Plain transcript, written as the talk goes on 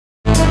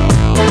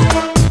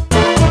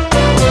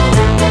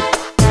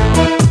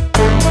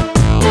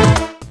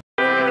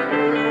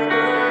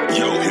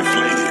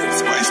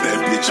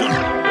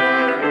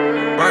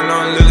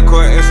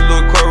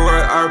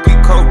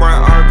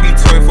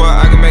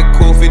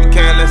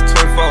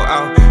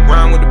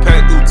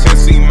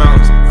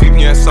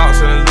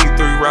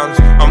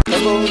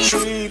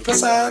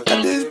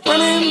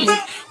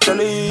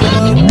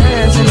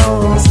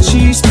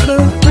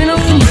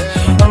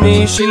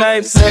mean, she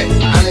like Beck.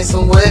 I need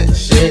some wet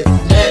shit,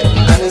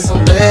 yeah. I need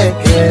some Beck,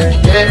 yeah,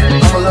 yeah.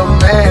 I'm a little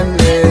man,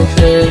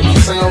 yeah.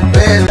 Kiss on your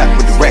bed.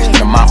 With the rest in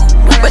the mouth.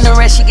 When the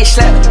rest, she get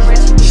slapped.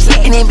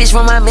 And then bitch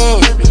from my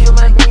man.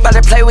 About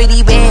to play with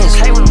these bands.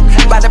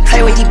 About to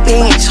play with these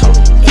bands.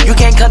 You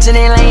can't come to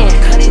that land.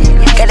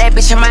 Got that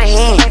bitch in my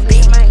hand.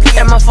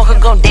 That motherfucker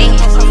gon'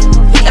 dance.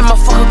 That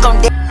motherfucker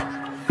gon' dance.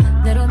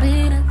 That don't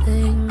mean a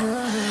thing.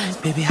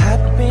 Baby, hop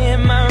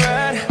in my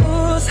ride.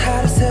 Who's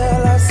hot as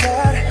hell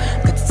outside?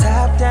 Got the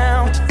top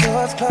down with the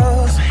doors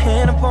closed. My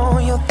hand up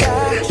on your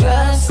thigh.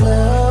 Drive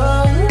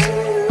slow.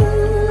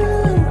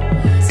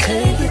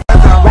 Take it.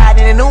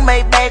 Riding in a new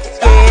Maybach,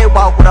 yeah.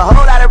 Walk with a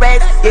whole lot of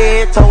racks,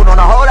 yeah. Told on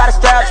a whole lot of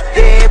straps,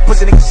 yeah.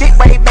 Pussy nigga shit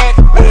way back,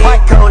 yeah.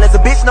 White cold as a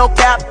bitch, no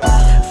cap.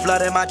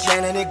 Flooded my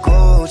chain and it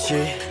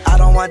Gucci. I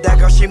don't want that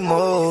girl, she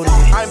moody.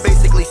 I'm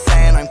basically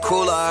saying I'm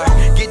cooler.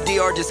 Get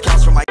DR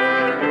discounts from my.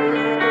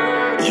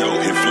 Yo,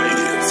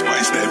 inflated,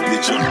 spice that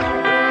bitch up.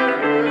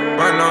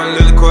 Right on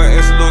Lily Court,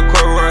 it's a little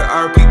court, right?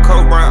 RP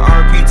Coke, right?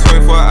 RP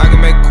 24. I can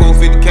make cool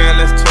 50 can,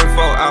 less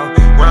 24 out.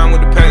 Round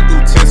with the pack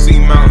through Tennessee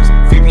mountains.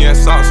 VPN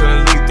socks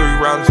and elite 3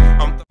 routers.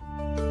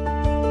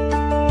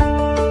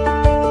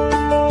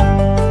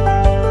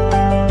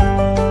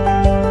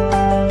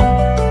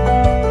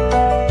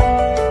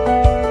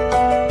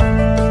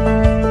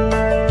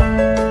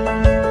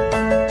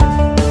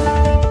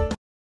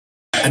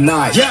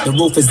 Night. Yeah. The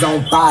roof is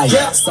on fire.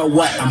 Yeah. So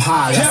what? I'm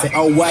high. Yeah. I say,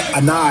 oh what? A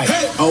night.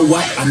 Oh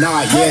what? A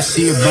night. Yeah,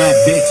 she a bad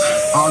bitch.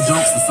 All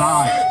jokes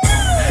aside.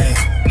 Hey,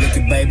 look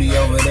at baby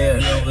over there.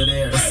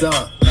 What's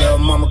up? Little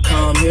mama,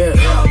 come here.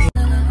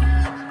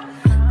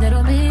 That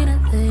don't mean a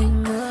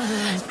thing.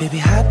 Baby,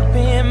 hop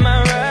in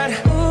my ride.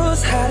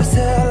 Who's hot as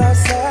hell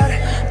outside?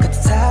 Got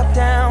the top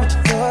down with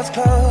the doors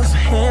closed. My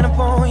hand up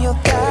on your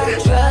thigh.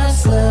 Drive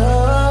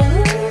slow.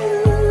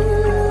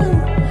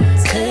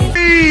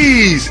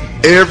 Please,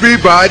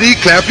 everybody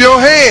clap your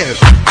hands.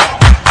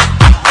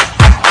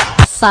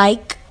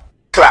 Psych.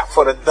 Clap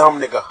for the dumb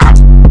nigga.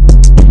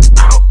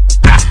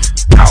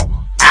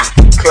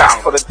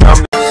 Clap for the dumb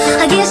nigga.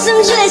 I guess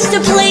I'm just a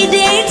play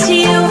date to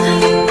you.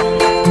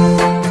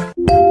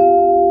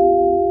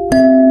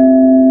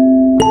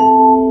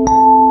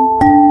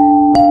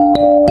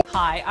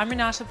 Hi, I'm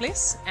Renata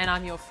Bliss, and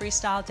I'm your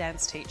freestyle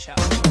dance teacher.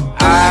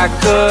 I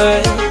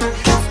could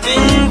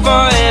spend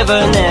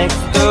forever next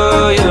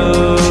to you.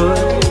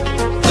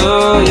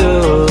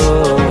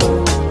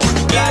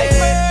 Like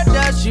where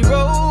does she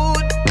road?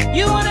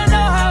 You wanna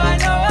know how I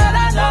know what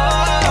I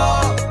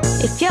know?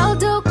 If y'all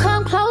do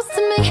come close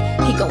to me,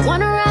 he gon'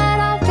 wanna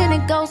ride off and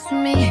it goes for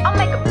me. I'll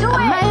make him do it.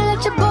 I might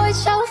let your boy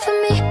show for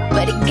me,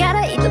 but he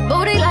gotta eat the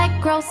booty like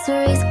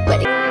groceries. But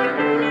he...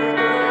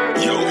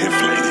 Yo,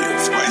 inflated,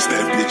 spice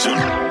that bitch up.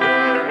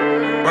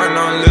 Right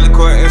on Lily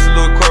Court, it's a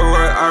little court,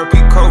 right? RP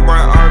Coke,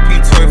 right?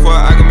 RP 24.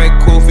 I can make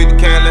cool 50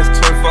 can, less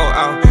 24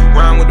 out.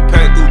 Round with the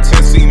pack through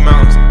Tennessee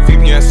mountains.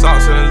 VPN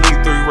socks and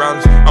elite 3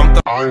 routers.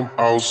 I'm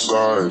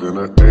outside in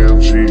an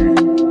AMG,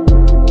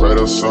 right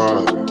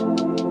outside,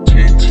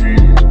 TT,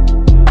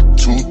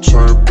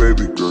 2-turn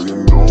baby girl, you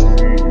know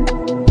me.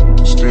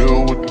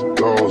 Still with the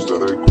dogs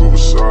that I grew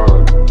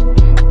beside.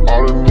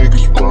 All the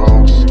niggas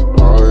round me,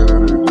 died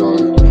and they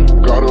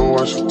died. Gotta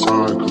watch the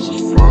time, cause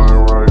it's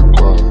flying right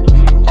by.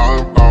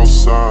 I'm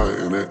outside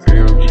in an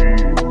AMG,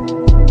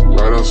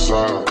 right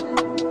outside,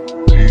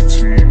 TT.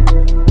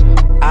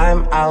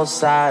 I'm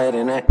outside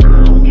in an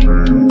AMG,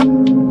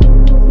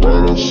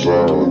 right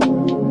outside,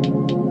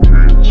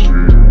 TT,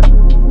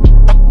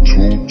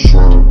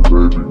 2-turn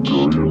baby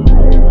girl, you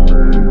know me.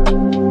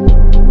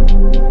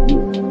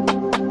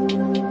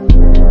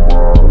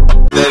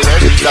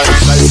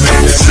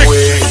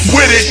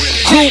 With it,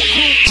 group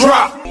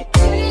drop.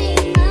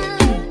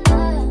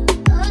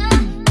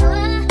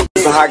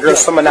 Some hot girls,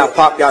 some of that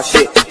pop y'all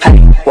shit. Hey,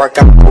 work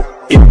out,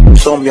 yeah.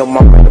 Show me your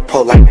mama in the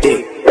pole like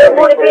this. Big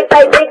booty bitch,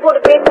 hey, big booty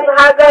bitch, some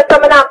hot girls,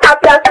 some of that pop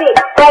y'all shit.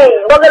 Hey,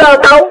 look it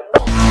up, ho.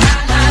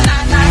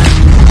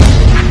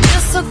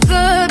 You're so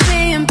good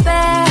being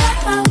bad.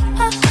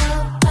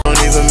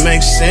 Don't even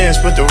make sense,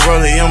 put the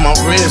rollie on my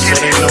wrist so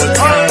they know it's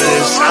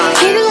time.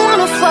 He didn't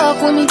wanna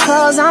fuck with me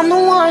cause I'm the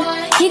one.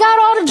 He got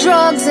all the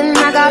drugs and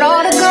I got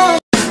all the guns.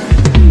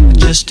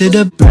 Just did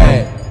a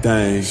bad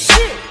thing.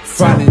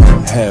 Friday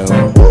hell.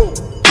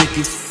 Thick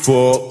as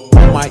fuck.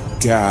 Oh my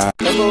god.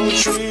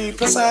 tree,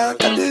 plus I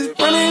got this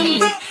running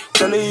me.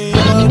 Charlie,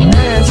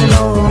 dancing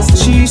on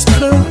she's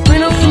the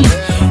green on me.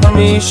 I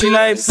mean, she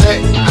like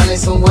Beck. I need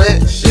some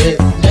wet shit,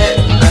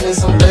 yeah. I need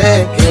some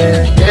Beck,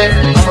 yeah,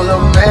 yeah. I'm a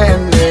little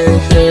man,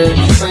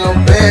 yeah. Kiss on your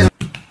bed.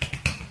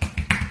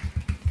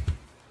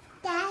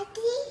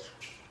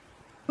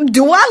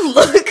 Do I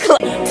look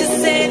like To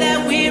say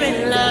that we're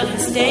in love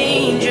is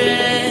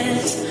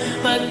dangerous,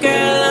 but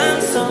girl,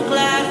 I'm so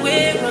glad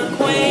we're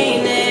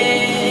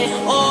acquainted.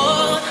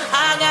 Oh,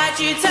 I got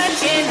you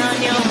touching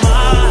on your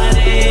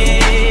body.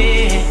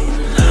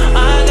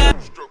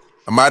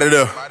 I'm out of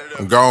there,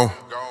 I'm gone.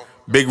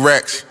 Big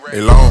racks,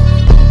 they long.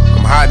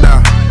 I'm hot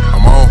now,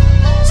 I'm on.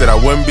 Said I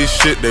wouldn't be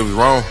shit, they was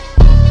wrong.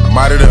 I'm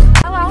out of there.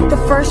 the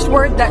first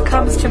word that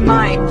comes to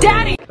mind.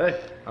 Daddy! Hey,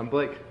 I'm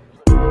Blake.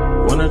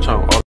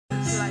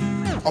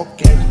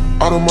 Okay.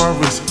 Out of my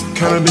wrist,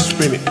 counted and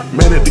spin it.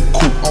 Man at the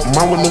coupe,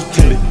 mine with no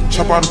tenant.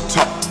 Chop out the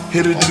top,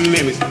 hit it the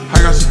limit.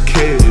 I got some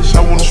cash,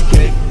 I wanna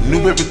spend it.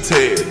 New baby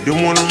tag,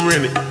 didn't wanna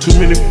rent it. Too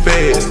many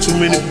fads, too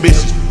many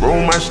bitches.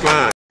 Roll my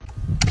slime.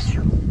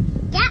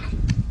 Yeah.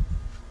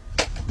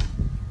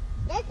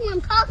 That's what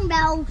I'm talking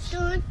about,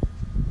 son.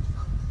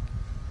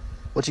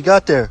 What you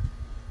got there?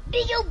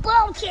 Big old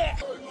ball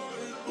cat.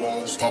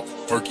 Walls pop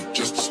a perky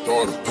just to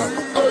start a pop 2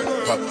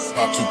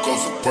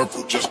 cups of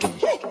purple just to walls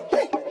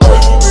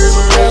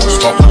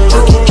pop a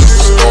perky just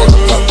to start a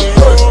pop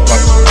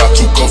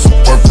 2 cups of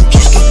purple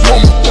just to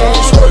warm up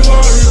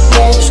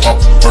walls pop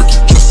a perky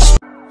just to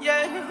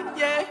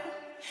Yeah,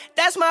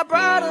 that's my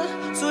brother.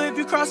 So if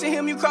you crossing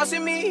him, you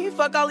crossing me.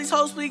 Fuck all these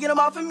hoes, please get them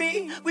off of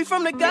me. We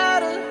from the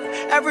gutter.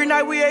 Every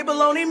night we ain't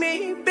baloney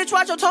me. Bitch,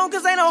 watch your tone,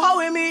 cause ain't no hoe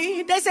in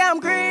me. They say I'm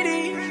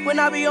greedy when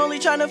I be only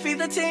trying to feed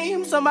the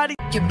team. Somebody.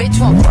 Your bitch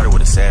won't party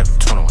with a savage,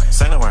 21.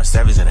 Saint Laurent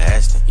Savage in the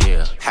Aston,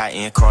 yeah.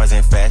 High-end cars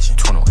and fashion,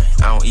 21.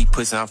 I don't eat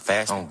pussy, I'm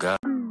fast, on God.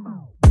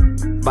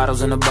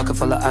 Bottles in a bucket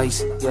full of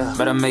ice, yeah.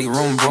 Better make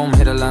room,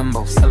 hit a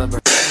Lambo,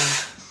 celebrate.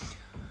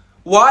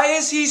 Why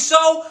is he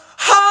so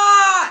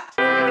hot?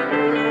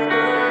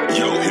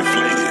 Yo,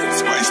 inflated,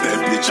 spice that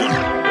bitch up.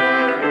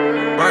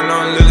 Right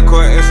on Lily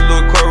Court, it's a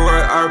little court,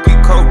 right? RP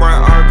Coke, right?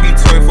 RP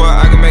 24.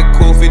 I can make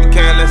cool 50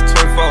 can, less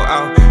 24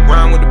 out.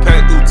 Round with the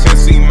pack through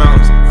Tennessee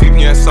mountains.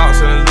 VPN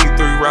socks and elite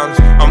 3 rounds.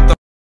 I'm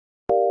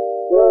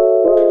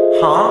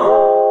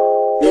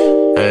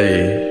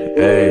Hey,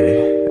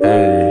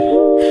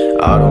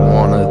 I don't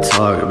wanna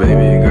talk,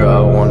 baby girl, I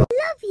wanna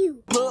Love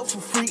you. Love for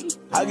free.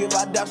 I give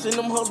out daps in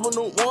them husband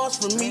don't wants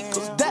for me.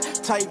 Cause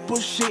that type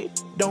of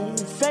shit don't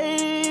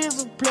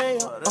phase a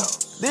player.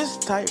 This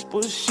type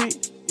of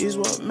shit is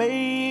what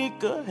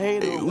make a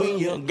hater. When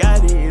you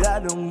got it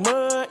out the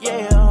mud,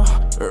 yeah,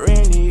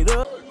 ran it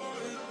up.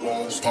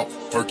 walls pop a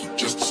perky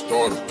just to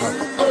start a pop 2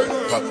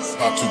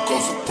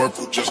 cups of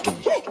purple just to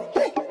walls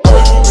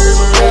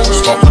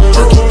pop a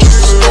perky just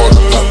to start a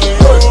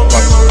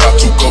pop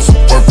 2 cups of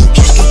purple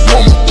just to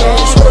warm up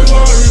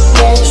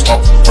walls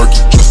pop a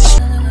perky just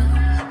to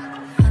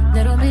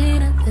That'll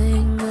mean a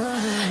thing.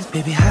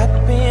 Baby, hop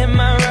in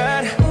my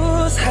ride.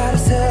 Ooh, it's hot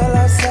as hell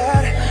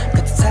outside.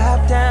 Put the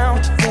top down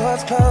with your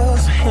doors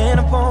closed. Hand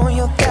up on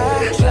your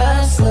thigh.